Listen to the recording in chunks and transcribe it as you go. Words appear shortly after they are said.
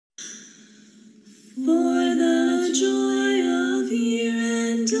For the joy of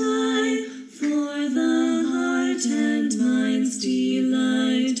ear and eye, for the heart and mind's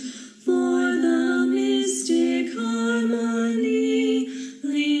delight, for the mystic harmony,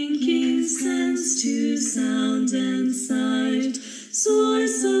 linking sense to sound and sight,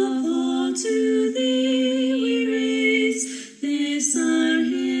 source of all to thee we raise, this our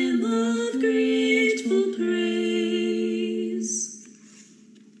hymn of grateful praise.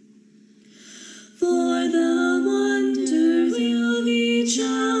 For the wonders of each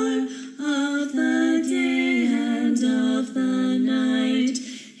hour, of the day and of the night,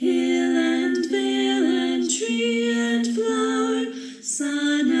 hill and vale and tree and flower,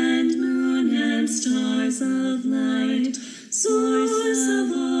 sun and moon and stars of light, source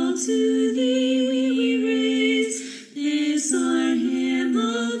of all to thee we raise, this our hymn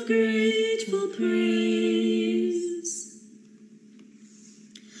of grateful praise.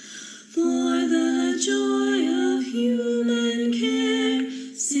 For the joy of human care,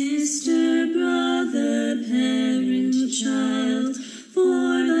 sister, brother, parent, child,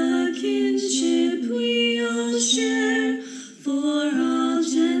 for the kinship we all share, for all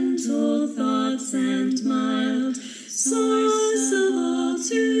gentle thoughts and mild, source of all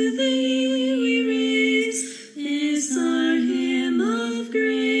to thee we raise, this our hymn of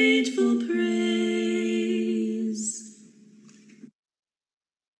grateful praise.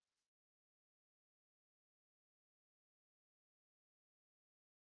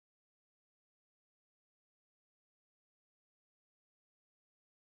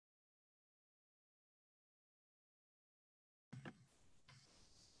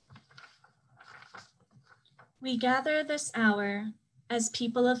 We gather this hour as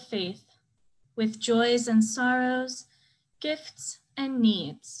people of faith, with joys and sorrows, gifts and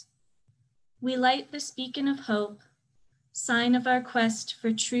needs. We light this beacon of hope, sign of our quest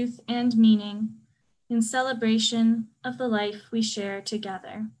for truth and meaning, in celebration of the life we share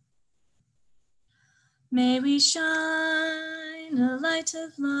together. May we shine a light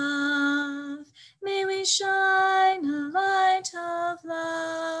of love, may we shine a light of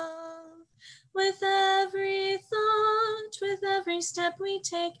love. With every thought, with every step we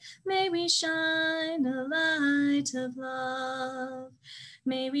take, may we shine a light of love.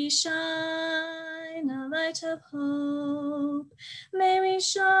 May we shine a light of hope. May we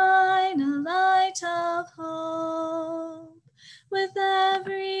shine a light of hope. With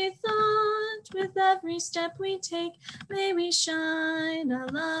every thought, with every step we take, may we shine a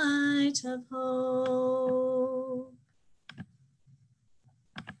light of hope.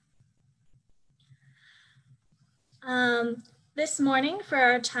 This morning for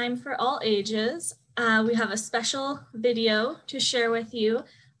our Time for All Ages, we have a special video to share with you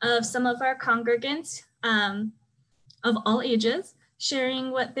of some of our congregants of all ages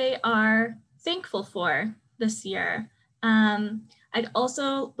sharing what they are thankful for this year. I'd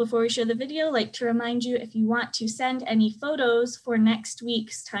also, before we share the video, like to remind you, if you want to send any photos for next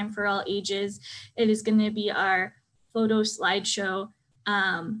week's Time for All Ages, it is going to be our photo slideshow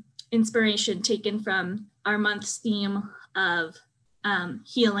inspiration taken from our month's theme of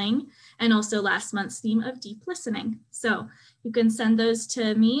healing and also last month's theme of deep listening. So you can send those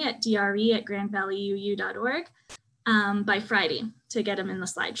to me at dre@grandvalleyuu.org by Friday to get them in the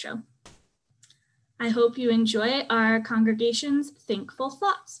slideshow. I hope you enjoy our congregation's Thankful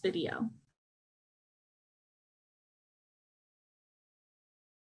Thoughts video.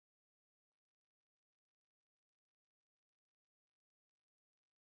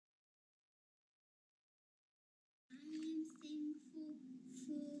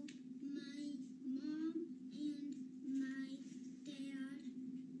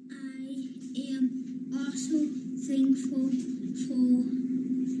 Also thankful for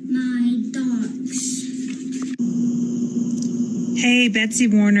my dogs. Hey, Betsy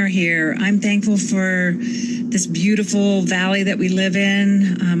Warner here. I'm thankful for this beautiful valley that we live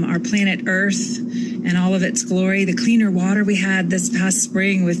in, our planet Earth and all of its glory, the cleaner water we had this past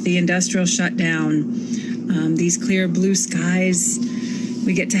spring with the industrial shutdown, these clear blue skies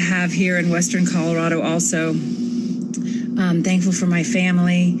we get to have here in Western Colorado also. Thankful for my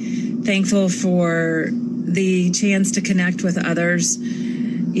family, thankful for the chance to connect with others,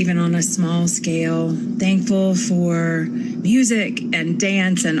 even on a small scale, thankful for music and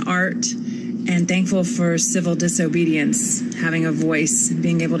dance and art, and thankful for civil disobedience, having a voice,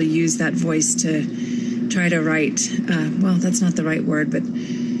 being able to use that voice to try to write, well, that's not the right word, but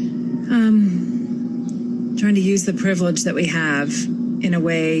trying to use the privilege that we have in a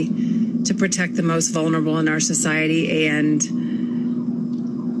way to protect the most vulnerable in our society and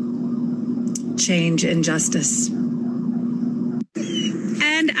change injustice. And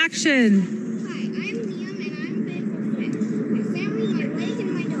action. Hi,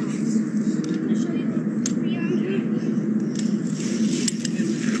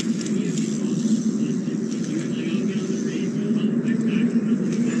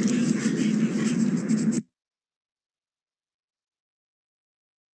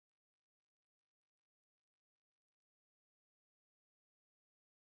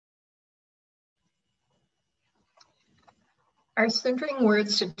 Our centering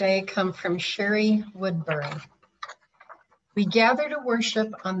words today come from Sherry Woodbury. We gather to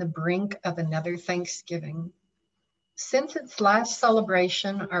worship on the brink of another Thanksgiving. Since its last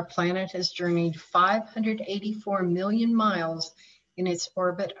celebration, our planet has journeyed 584 million miles in its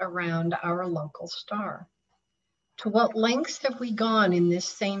orbit around our local star. To what lengths have we gone in this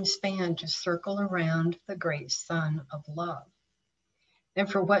same span to circle around the great sun of love? And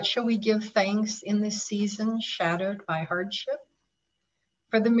for what shall we give thanks in this season shadowed by hardship?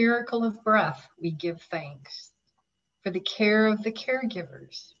 For the miracle of breath, we give thanks. For the care of the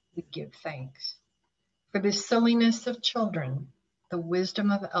caregivers, we give thanks. For the silliness of children, the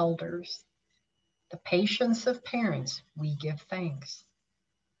wisdom of elders, the patience of parents, we give thanks.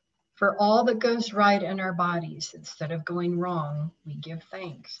 For all that goes right in our bodies instead of going wrong, we give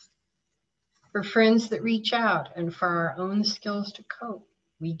thanks. For friends that reach out and for our own skills to cope,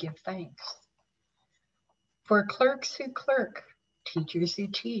 we give thanks. For clerks who clerk, teachers who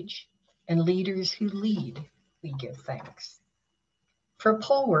teach, and leaders who lead, we give thanks. For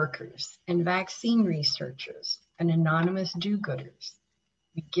poll workers and vaccine researchers and anonymous do-gooders,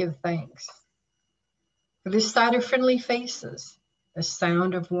 we give thanks. For the sight of friendly faces, the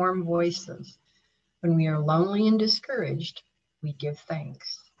sound of warm voices, when we are lonely and discouraged, we give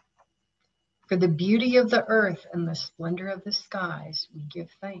thanks. For the beauty of the earth and the splendor of the skies, we give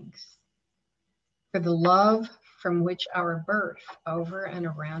thanks. For the love from which our birth over and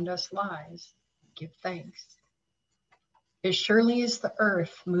around us lies, we give thanks. As surely as the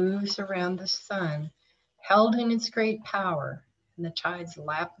earth moves around the sun, held in its great power, and the tides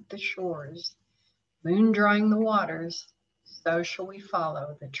lap at the shores, moon drawing the waters, so shall we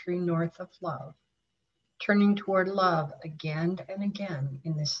follow the true north of love, turning toward love again and again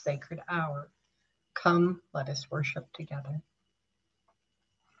in this sacred hour. Come, let us worship together.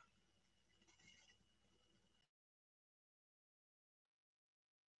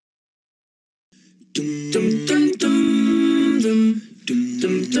 Dum dum dum dum dum dum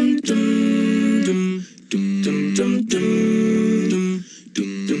dum dum dum dum dum dum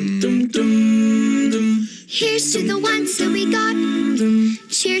dum dum dum. Here's to the ones that we got.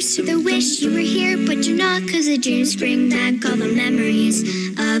 Cheers to the wish you were here, but you're not, 'cause the dreams bring back all the memories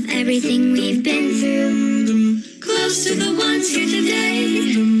of everything we've been through. Close to the ones here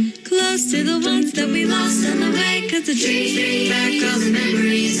today, close to the ones that we lost on the way, 'cause the dreams bring back all the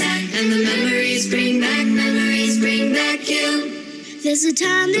memories, and the memories bring back you. There's a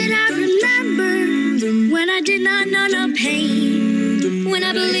time that I remember when I did not know no pain, When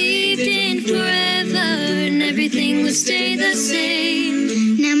I believed in forever and everything would stay the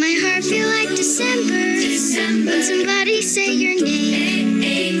same. now my heart feel like December when somebody say your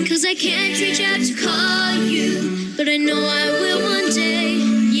name. 'Cause I can't reach out to call you, but I know I will one day,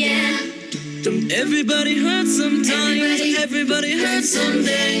 yeah. Everybody hurts sometimes, everybody hurts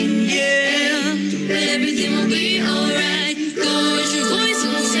someday, yeah. But everything will be alright. Go raise your voice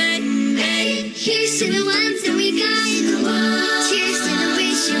and say, hey. Here's to the ones that we got. Cheers to the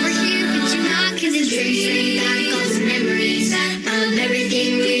wish you were here, but you're not, 'cause the dreams bring back all the memories of everything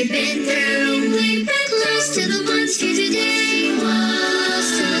we've been through. Close to the ones here today, close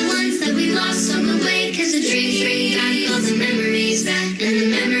to the ones that we lost on the way, 'cause the dreams bring back all the memories, and the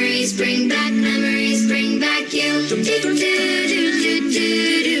memories bring back you. Memories bring back you.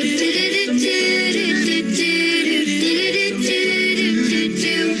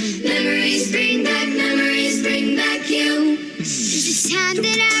 There's this time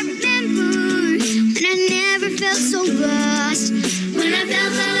that I remember when I never felt so lost, When I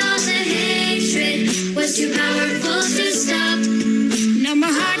felt that all the hatred was too powerful to stop. now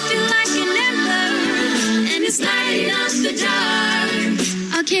my heart feel like an ember, And it's lighting up the dark.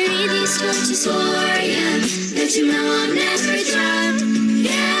 I'll carry these torches For you, that you know I'll never drop.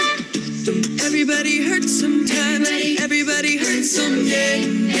 Yeah. Everybody hurts sometimes, everybody hurts someday,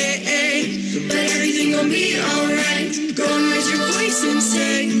 hey, hey. But everything gon' be alright. Go and raise your voice and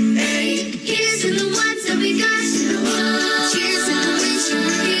say, hey. Here's to the ones that we got. Cheers to the wish you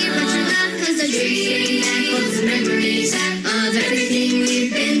were here, but you're not, 'cause the dreams bring back all the memories of everything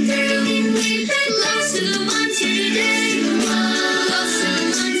we've been through. Close to the ones here today, close to the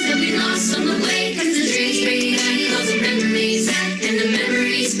ones that we lost on the way, 'cause the dreams bring back all the memories, and the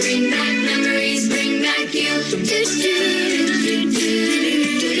memories bring back you. Memories bring back you.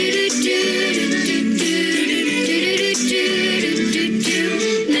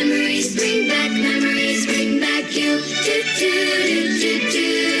 Memories bring back you.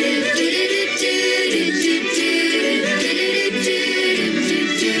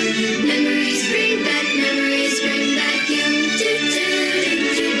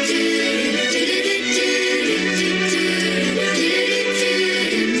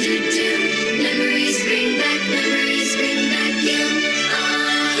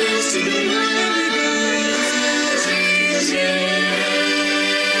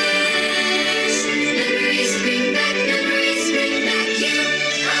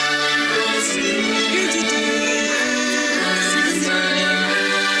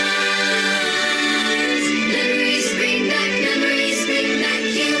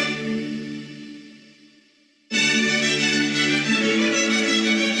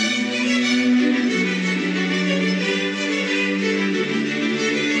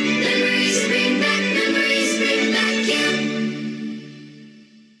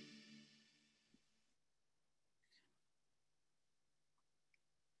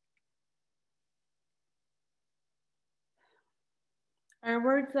 Our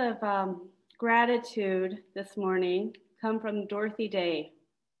words of gratitude this morning come from Dorothy Day.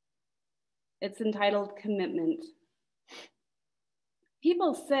 It's entitled Commitment.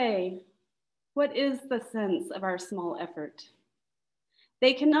 People say, what is the sense of our small effort?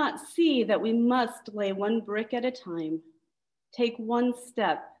 They cannot see that we must lay one brick at a time, take one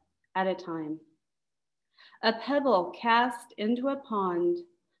step at a time. A pebble cast into a pond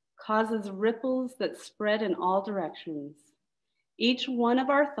causes ripples that spread in all directions. Each one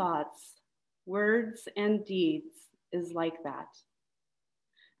of our thoughts, words, and deeds is like that.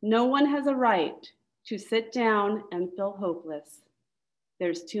 No one has a right to sit down and feel hopeless.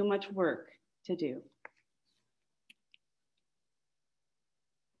 There's too much work to do.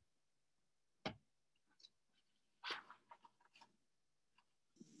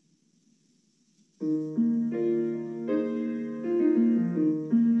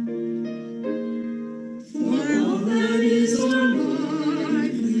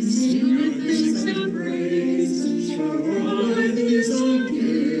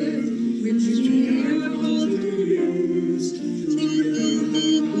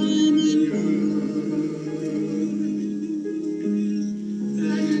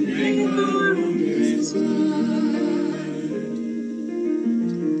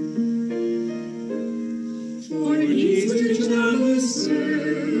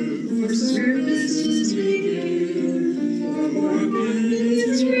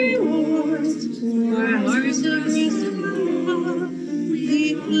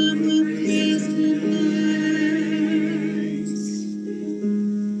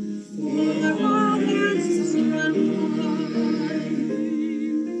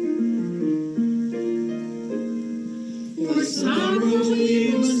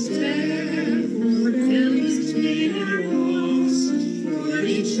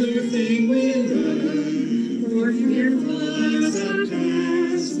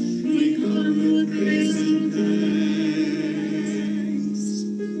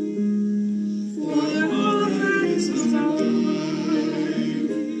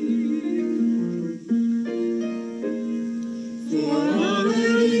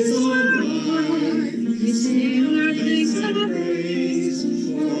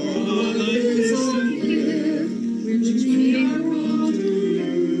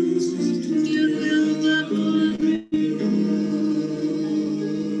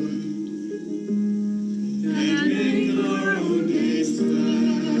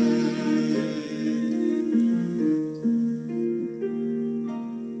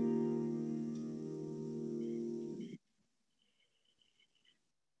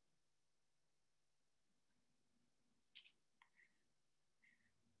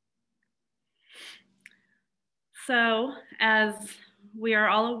 So, as we are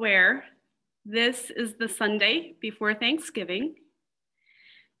all aware, this is the Sunday before Thanksgiving.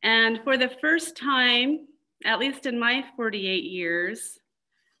 And for the first time, at least in my 48 years,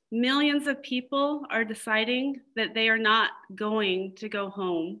 millions of people are deciding that they are not going to go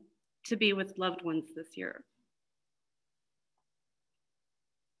home to be with loved ones this year.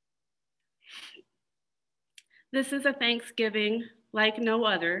 This is a Thanksgiving like no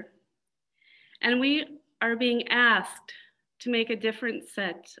other, and we are being asked to make a different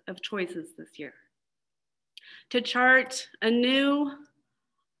set of choices this year, to chart a new,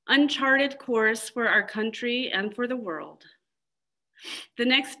 uncharted course for our country and for the world. The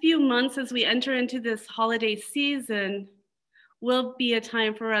next few months as we enter into this holiday season will be a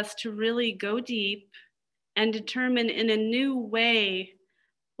time for us to really go deep and determine in a new way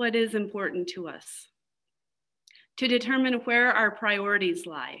what is important to us, to determine where our priorities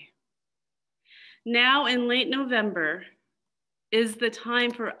lie. Now in late November is the time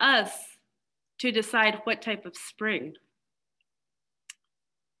for us to decide what type of spring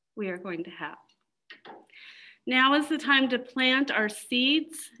we are going to have. Now is the time to plant our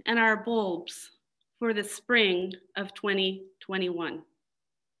seeds and our bulbs for the spring of 2021.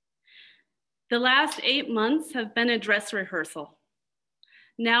 The last 8 months have been a dress rehearsal.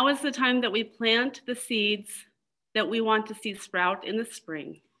 Now is the time that we plant the seeds that we want to see sprout in the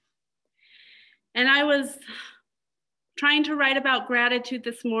spring. And I was trying to write about gratitude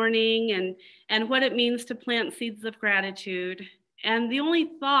this morning and what it means to plant seeds of gratitude. And the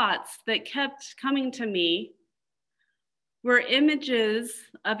only thoughts that kept coming to me were images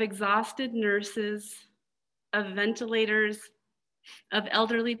of exhausted nurses, of ventilators, of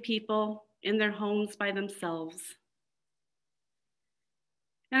elderly people in their homes by themselves.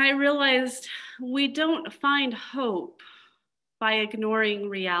 And I realized we don't find hope by ignoring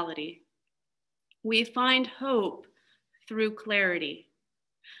reality. We find hope through clarity.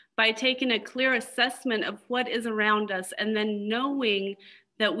 by taking a clear assessment of what is around us and then knowing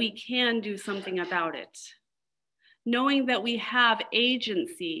that we can do something about it, knowing that we have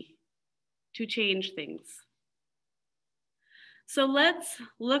agency to change things. So let's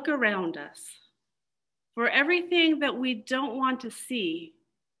look around us for everything that we don't want to see.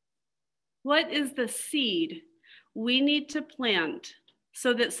 What is the seed we need to plant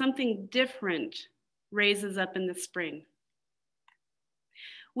so that something different raises up in the spring?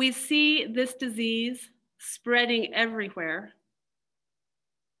 We see this disease spreading everywhere,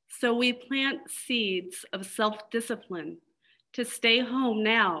 so we plant seeds of self-discipline to stay home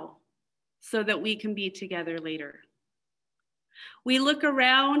now so that we can be together later. We look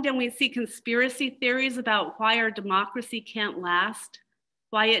around and we see conspiracy theories about why our democracy can't last,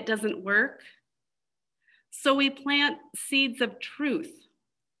 why it doesn't work. So we plant seeds of truth,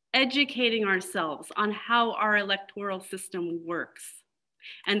 educating ourselves on how our electoral system works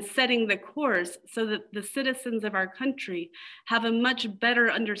and setting the course so that the citizens of our country have a much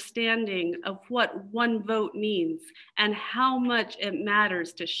better understanding of what one vote means and how much it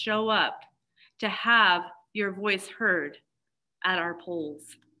matters to show up, to have your voice heard at our polls.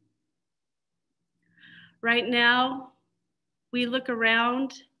 Right now, we look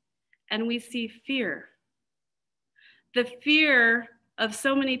around and we see fear. The fear of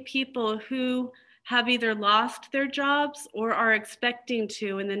so many people who have either lost their jobs or are expecting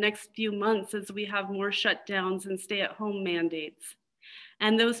to in the next few months as we have more shutdowns and stay-at-home mandates.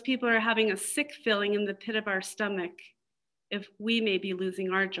 And those people are having a sick feeling in the pit of our stomach if we may be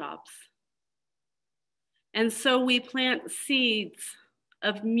losing our jobs. And so we plant seeds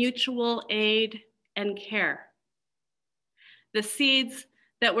of mutual aid and care. The seeds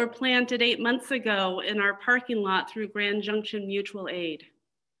that were planted 8 months ago in our parking lot through Grand Junction Mutual Aid.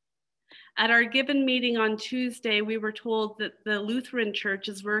 At our Gibbon meeting on Tuesday, we were told that the Lutheran Church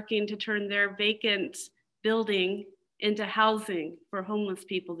is working to turn their vacant building into housing for homeless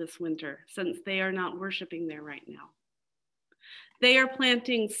people this winter, since they are not worshiping there right now. They are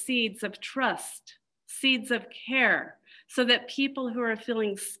planting seeds of trust, seeds of care, so that people who are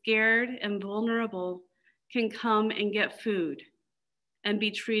feeling scared and vulnerable can come and get food and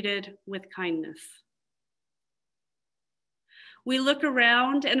be treated with kindness. We look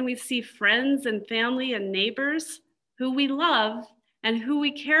around and we see friends and family and neighbors who we love and who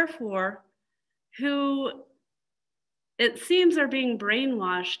we care for, who it seems are being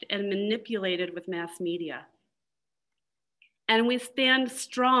brainwashed and manipulated with mass media. And we stand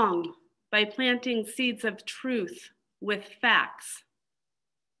strong by planting seeds of truth with facts,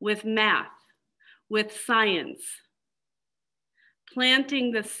 with math, with science,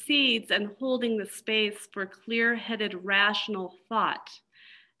 planting the seeds and holding the space for clear-headed, rational thought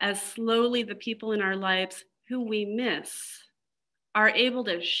as slowly the people in our lives who we miss are able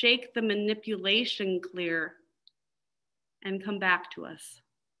to shake the manipulation clear and come back to us.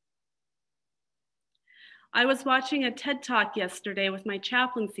 I was watching a TED Talk yesterday with my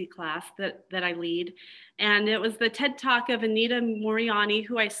chaplaincy class that I lead, and it was the TED Talk of Anita Moriani,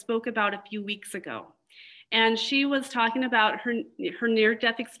 who I spoke about a few weeks ago. And she was talking about her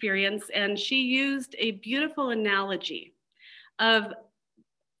near-death experience, and she used a beautiful analogy of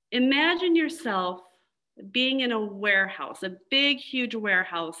imagine yourself being in a warehouse, a big, huge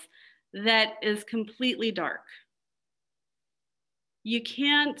warehouse that is completely dark. You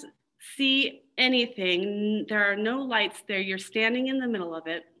can't see anything. There are no lights there. You're standing in the middle of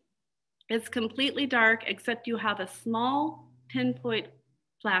it. It's completely dark, except you have a small pinpoint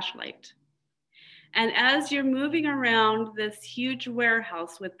flashlight. And as you're moving around this huge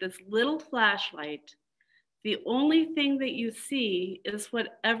warehouse with this little flashlight, the only thing that you see is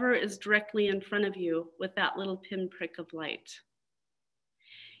whatever is directly in front of you with that little pinprick of light.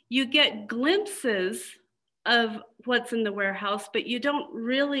 You get glimpses of what's in the warehouse, but you don't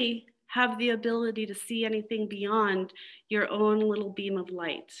really have the ability to see anything beyond your own little beam of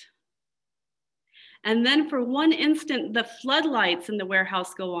light. And then for one instant, the floodlights in the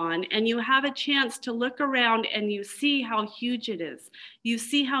warehouse go on and you have a chance to look around and you see how huge it is. You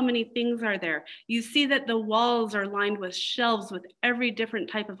see how many things are there. You see that the walls are lined with shelves with every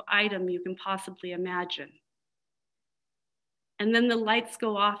different type of item you can possibly imagine. And then the lights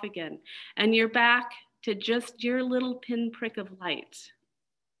go off again and you're back to just your little pinprick of light.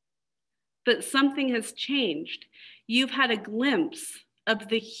 But something has changed. You've had a glimpse of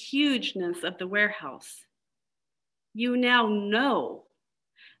the hugeness of the warehouse. You now know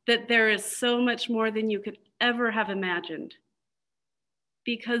that there is so much more than you could ever have imagined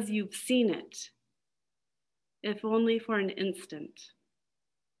because you've seen it, if only for an instant.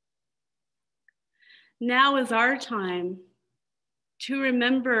 Now is our time to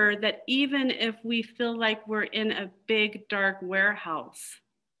remember that even if we feel like we're in a big dark warehouse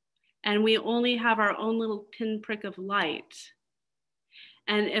and we only have our own little pinprick of light,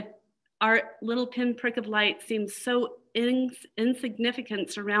 and if our little pinprick of light seems so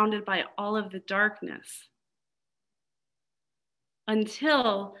insignificant surrounded by all of the darkness,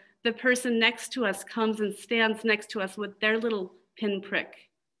 until the person next to us comes and stands next to us with their little pinprick,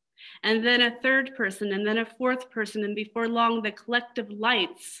 and then a third person, and then a fourth person, and before long, the collective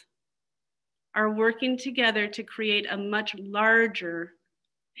lights are working together to create a much larger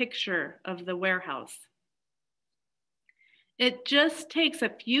picture of the warehouse. It just takes a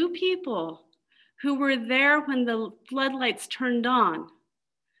few people who were there when the floodlights turned on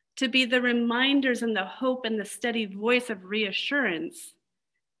to be the reminders and the hope and the steady voice of reassurance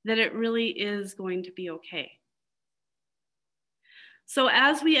that it really is going to be okay. So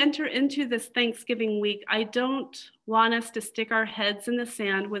as we enter into this Thanksgiving week, I don't want us to stick our heads in the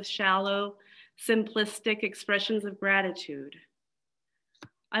sand with shallow, simplistic expressions of gratitude.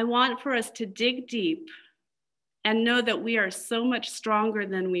 I want for us to dig deep and know that we are so much stronger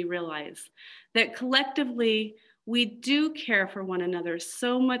than we realize, that collectively we do care for one another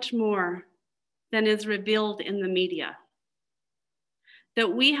so much more than is revealed in the media,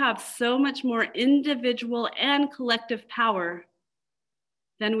 that we have so much more individual and collective power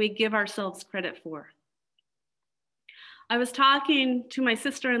than we give ourselves credit for. I was talking to my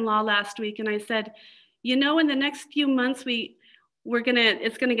sister-in-law last week and I said, you know, in the next few months,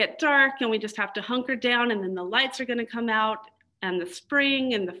 it's gonna get dark and we just have to hunker down, and then the lights are gonna come out and the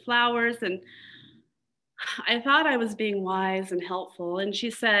spring and the flowers. And I thought I was being wise and helpful. And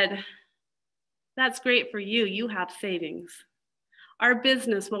she said, that's great for you, you have savings. Our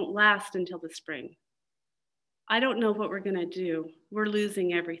business won't last until the spring. I don't know what we're gonna do. We're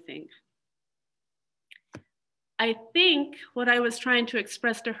losing everything. I think what I was trying to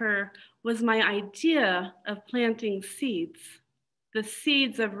express to her was my idea of planting seeds, the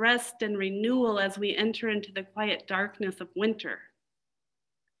seeds of rest and renewal as we enter into the quiet darkness of winter.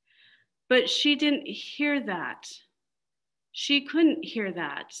 But she didn't hear that. She couldn't hear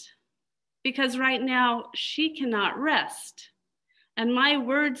that because right now she cannot rest. And my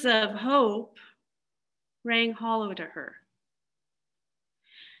words of hope rang hollow to her.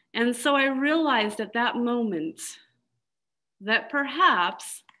 And so I realized at that moment that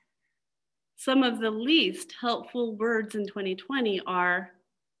perhaps some of the least helpful words in 2020 are,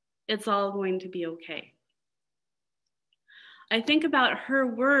 it's all going to be okay. I think about her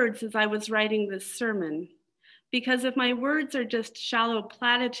words as I was writing this sermon, because if my words are just shallow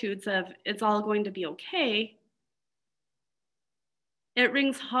platitudes of, it's all going to be okay, it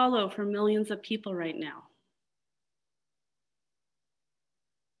rings hollow for millions of people right now.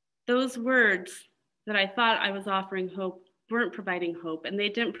 Those words that I thought I was offering hope weren't providing hope, and they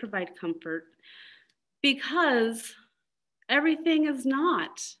didn't provide comfort because everything is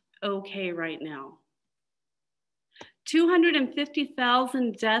not okay right now.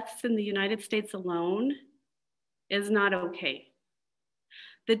 250,000 deaths in the United States alone is not okay.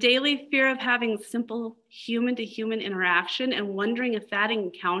 The daily fear of having simple human-to-human interaction and wondering if that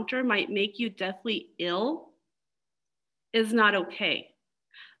encounter might make you deathly ill is not okay.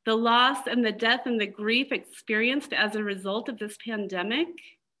 The loss and the death and the grief experienced as a result of this pandemic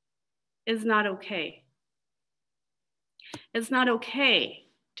is not okay. It's not okay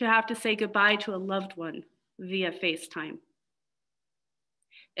to have to say goodbye to a loved one via FaceTime.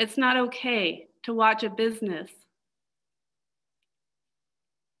 It's not okay to watch a business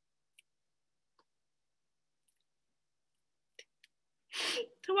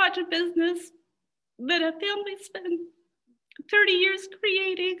that a family spent 30 years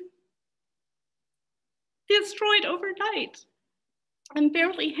creating, destroyed overnight and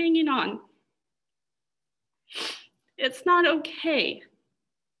barely hanging on. It's not okay.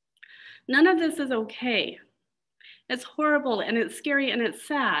 None of this is okay. It's horrible and it's scary and it's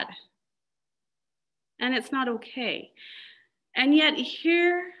sad. And it's not okay. And yet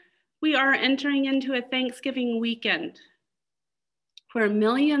here we are entering into a Thanksgiving weekend where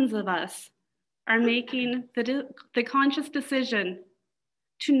millions of us are making the conscious decision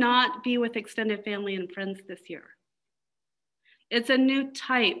to not be with extended family and friends this year. It's a new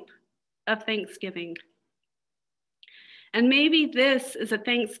type of Thanksgiving. And maybe this is a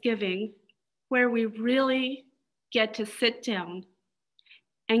Thanksgiving where we really get to sit down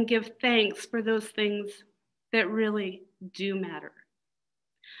and give thanks for those things that really do matter.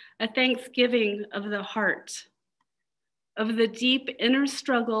 A Thanksgiving of the heart, of the deep inner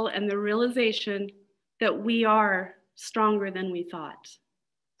struggle and the realization that we are stronger than we thought.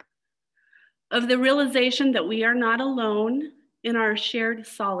 Of the realization that we are not alone in our shared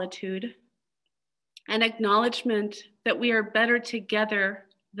solitude, an acknowledgement that we are better together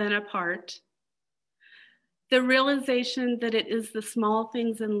than apart, the realization that it is the small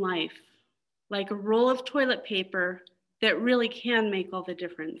things in life, like a roll of toilet paper, that really can make all the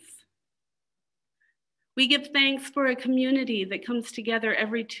difference. We give thanks for a community that comes together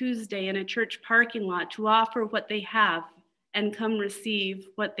every Tuesday in a church parking lot to offer what they have and come receive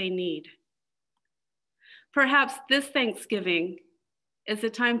what they need. Perhaps this Thanksgiving is a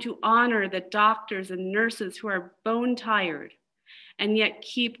time to honor the doctors and nurses who are bone tired and yet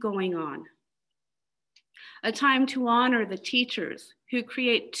keep going on. A time to honor the teachers who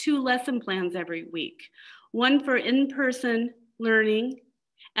create 2 lesson plans every week, one for in-person learning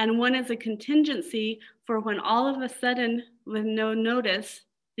and one as a contingency for when all of a sudden, with no notice,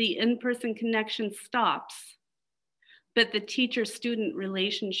 the in-person connection stops, but the teacher-student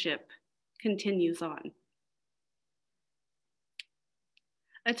relationship continues on.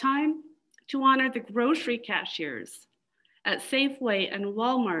 A time to honor the grocery cashiers at Safeway and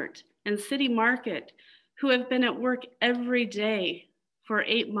Walmart and City Market who have been at work every day for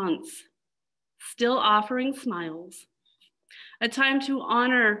 8 months, still offering smiles. A time to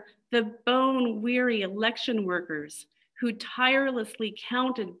honor the bone-weary election workers who tirelessly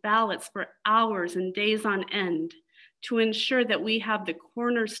counted ballots for hours and days on end to ensure that we have the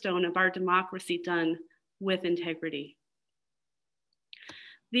cornerstone of our democracy done with integrity.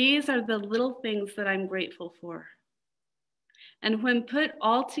 These are the little things that I'm grateful for. And when put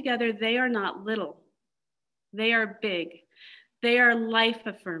all together, they are not little. They are big. They are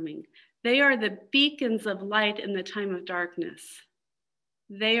life-affirming. They are the beacons of light in the time of darkness.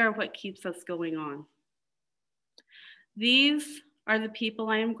 They are what keeps us going on. These are the people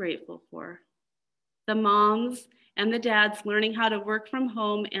I am grateful for. The moms and the dads learning how to work from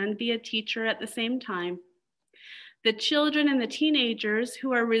home and be a teacher at the same time. The children and the teenagers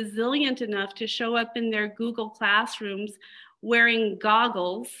who are resilient enough to show up in their Google classrooms wearing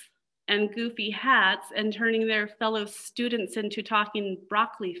goggles and goofy hats and turning their fellow students into talking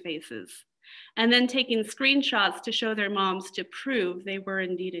broccoli faces, and then taking screenshots to show their moms to prove they were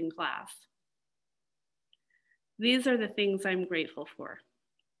indeed in class. These are the things I'm grateful for.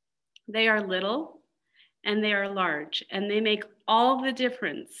 They are little and they are large, and they make all the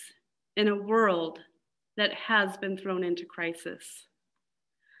difference in a world that has been thrown into crisis.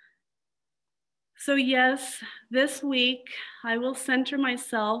 So yes, this week I will center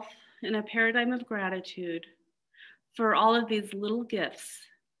myself in a paradigm of gratitude for all of these little gifts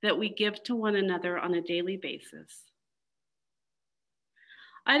that we give to one another on a daily basis.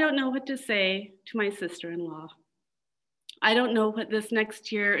 I don't know what to say to my sister-in-law. I don't know what this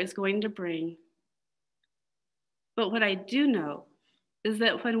next year is going to bring. But what I do know is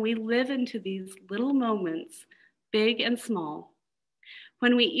that when we live into these little moments, big and small,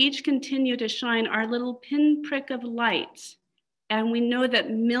 when we each continue to shine our little pinprick of light, and we know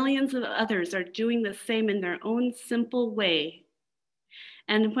that millions of others are doing the same in their own simple way,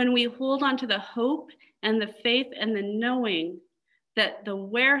 and when we hold on to the hope and the faith and the knowing that the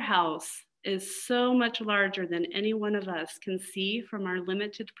warehouse is so much larger than any one of us can see from our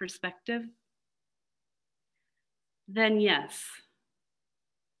limited perspective, then yes,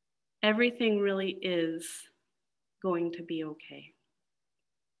 everything really is going to be okay.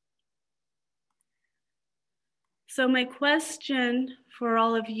 So my question for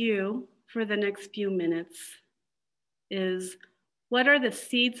all of you for the next few minutes is, what are the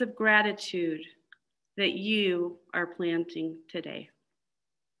seeds of gratitude that you are planting today?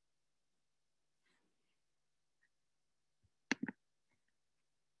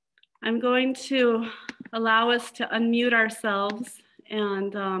 I'm going to allow us to unmute ourselves,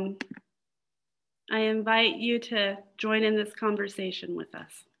 and I invite you to join in this conversation with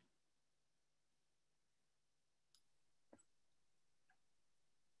us.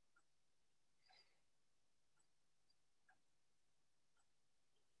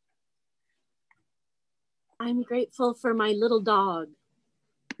 I'm grateful for my little dog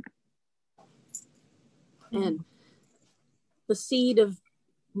and the seed of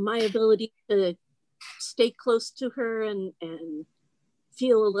my ability to stay close to her and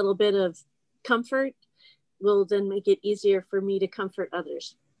feel a little bit of comfort will then make it easier for me to comfort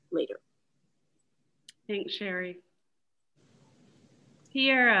others later. Thanks, Sherry.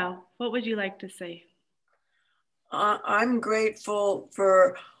 Piero, what would you like to say? I'm grateful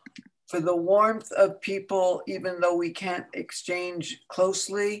for the warmth of people, even though we can't exchange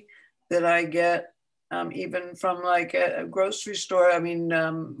closely, that I get even from like a grocery store. I mean,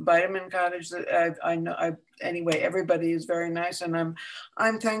 Vitamin Cottage. That I know. Anyway, everybody is very nice, and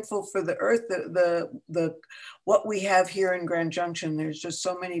I'm thankful for the earth. The what we have here in Grand Junction. There's just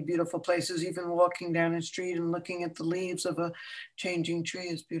so many beautiful places. Even walking down the street and looking at the leaves of a changing tree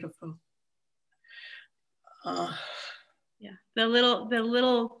is beautiful. Yeah, the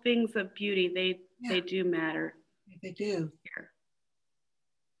little things of beauty, they do matter. They do.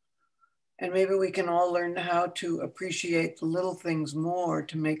 And maybe we can all learn how to appreciate the little things more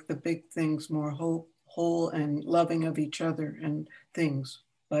to make the big things more whole and loving of each other and things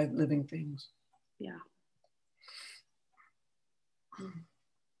by living things. Yeah.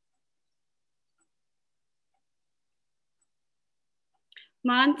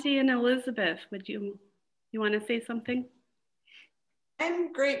 Monty and Elizabeth, would you want to say something?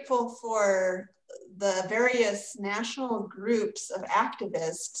 I'm grateful for the various national groups of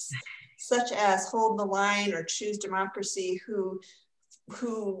activists, such as Hold the Line or Choose Democracy, who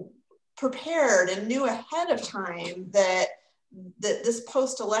prepared and knew ahead of time that this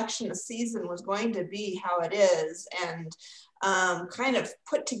post-election season was going to be how it is, and kind of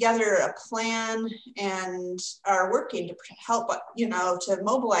put together a plan and are working to help, to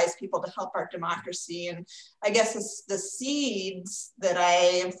mobilize people to help our democracy. And I guess the seeds that I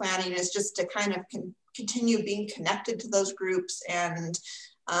am planting is just to kind of continue being connected to those groups and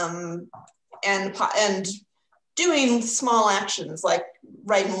doing small actions like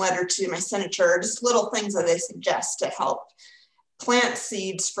writing a letter to my senator, just little things that I suggest to help plant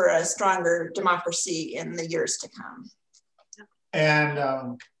seeds for a stronger democracy in the years to come. And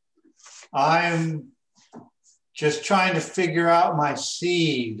I'm just trying to figure out my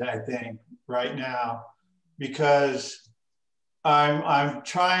seed, I think, right now, because I'm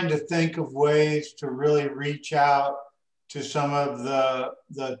trying to think of ways to really reach out to some of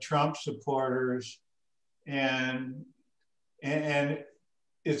the Trump supporters, and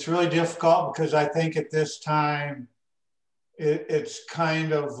it's really difficult because I think at this time it's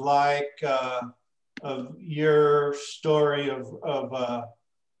kind of like of your story of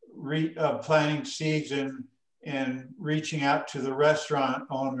planting seeds and reaching out to the restaurant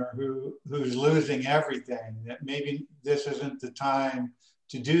owner who's losing everything, that maybe this isn't the time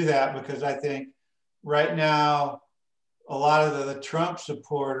to do that, because I think right now a lot of the Trump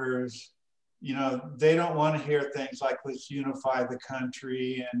supporters, they don't want to hear things like let's unify the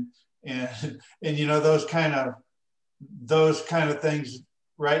country and those kind of things.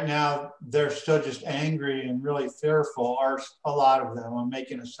 Right now, they're still just angry and really fearful, or a lot of them. I'm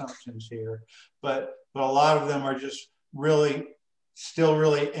making assumptions here, but a lot of them are just still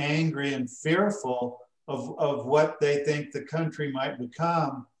really angry and fearful of what they think the country might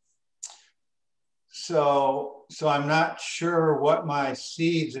become. So I'm not sure what my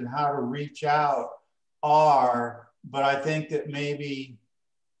seeds and how to reach out are, but I think that maybe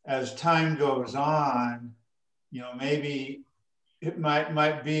as time goes on, maybe it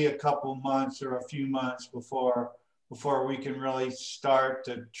might be a couple months or a few months before we can really start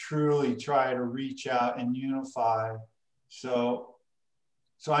to truly try to reach out and unify. So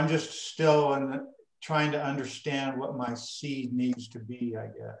I'm just still trying to understand what my seed needs to be, I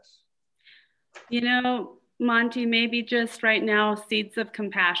guess. Monty, maybe just right now, seeds of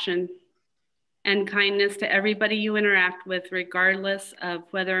compassion and kindness to everybody you interact with, regardless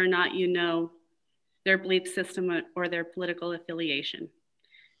of whether or not you know their belief system or their political affiliation.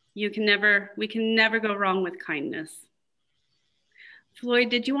 We can never go wrong with kindness. Floyd,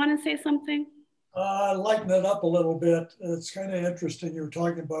 did you want to say something? Lighten it up a little bit. It's kind of interesting. You're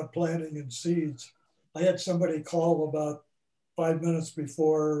talking about planting and seeds. I had somebody call about 5 minutes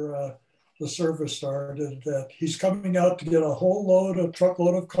before the service started that he's coming out to get a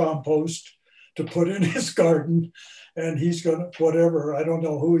truckload of compost to put in his garden, and he's gonna, whatever, I don't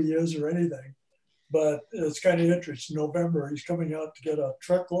know who he is or anything. But it's kind of interesting. November, he's coming out to get a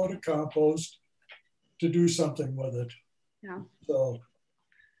truckload of compost to do something with it. Yeah. So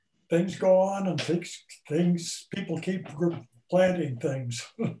things go on, and people keep planting things.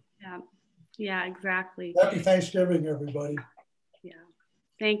 Yeah, exactly. Happy Thanksgiving, everybody. Yeah.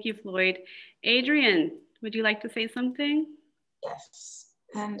 Thank you, Floyd. Adrian, would you like to say something? Yes.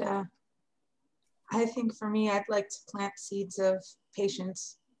 And I think for me, I'd like to plant seeds of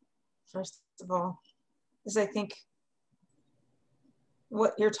patience, first of all, because I think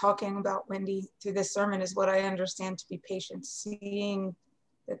what you're talking about, Wendy, through this sermon is what I understand to be patience, seeing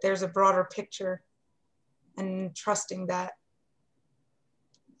that there's a broader picture and trusting that.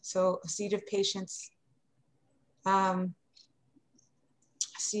 So a seed of patience, a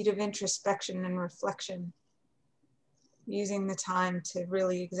seed of introspection and reflection, using the time to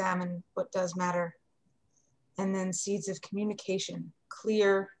really examine what does matter And then seeds of communication,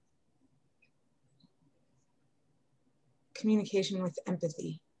 clear communication with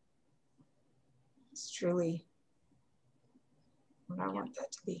empathy. It's truly what I want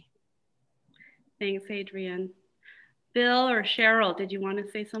that to be. Thanks, Adrienne. Bill or Cheryl, did you want to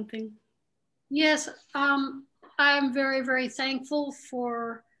say something? Yes, I'm very, very thankful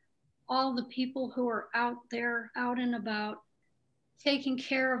for all the people who are out there, out and about, taking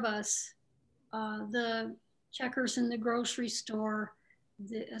care of us. The checkers in the grocery store,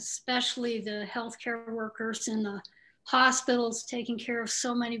 especially the healthcare workers in the hospitals, taking care of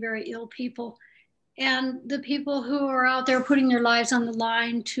so many very ill people, and the people who are out there putting their lives on the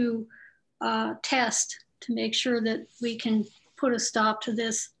line to test, to make sure that we can put a stop to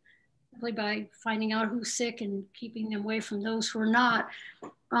this by finding out who's sick and keeping them away from those who are not.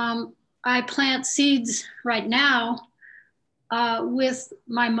 I plant seeds right now with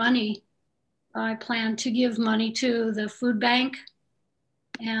my money. I plan to give money to the food bank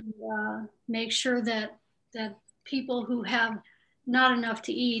and make sure that people who have not enough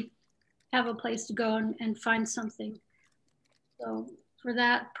to eat have a place to go and find something. So for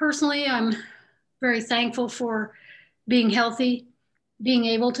that, personally, I'm very thankful for being healthy, being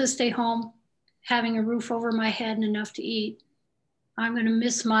able to stay home, having a roof over my head and enough to eat. I'm going to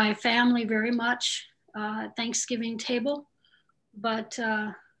miss my family very much at Thanksgiving table, but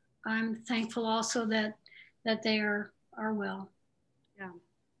I'm thankful also that they are well. Yeah.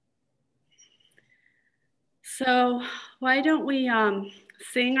 So why don't we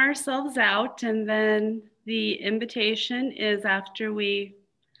sing ourselves out, and then the invitation is after we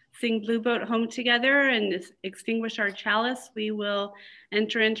sing Blue Boat Home together and extinguish our chalice, we will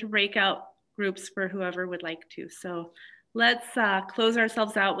enter into breakout groups for whoever would like to. So let's close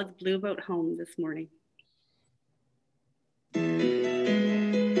ourselves out with Blue Boat Home this morning.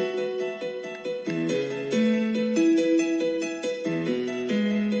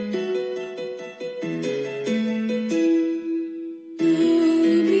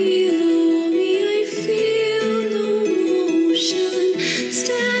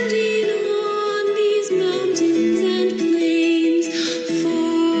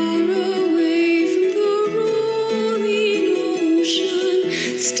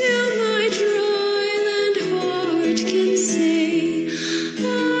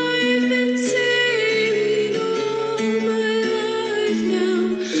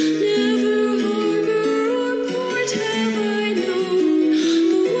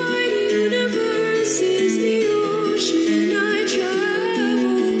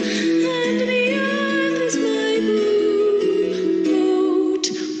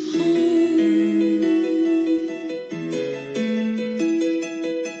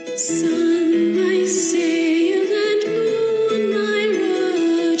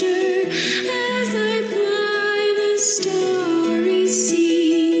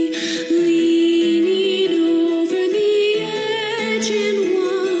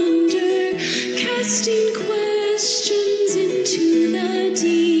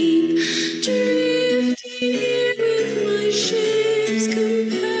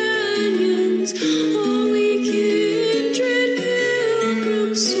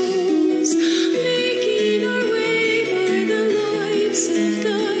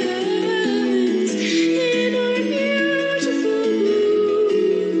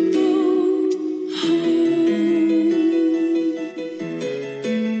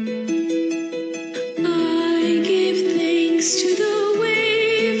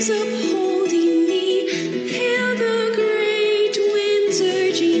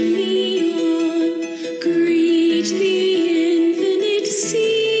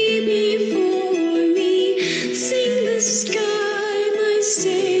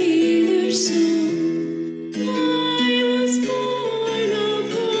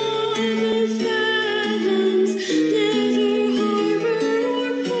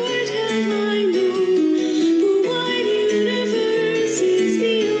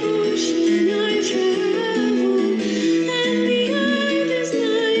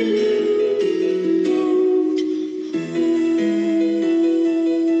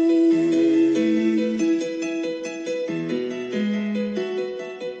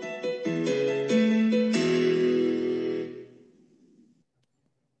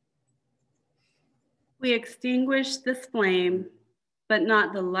 We extinguish this flame, but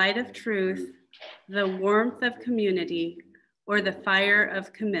not the light of truth, the warmth of community, or the fire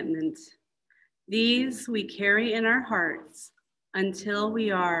of commitment. These we carry in our hearts until we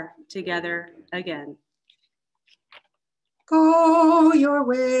are together again. Go your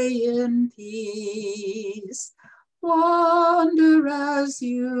way in peace, wander as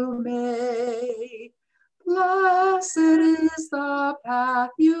you may. Blessed is the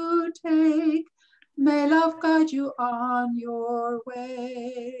path you take. May love guide you on your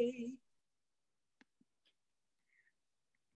way.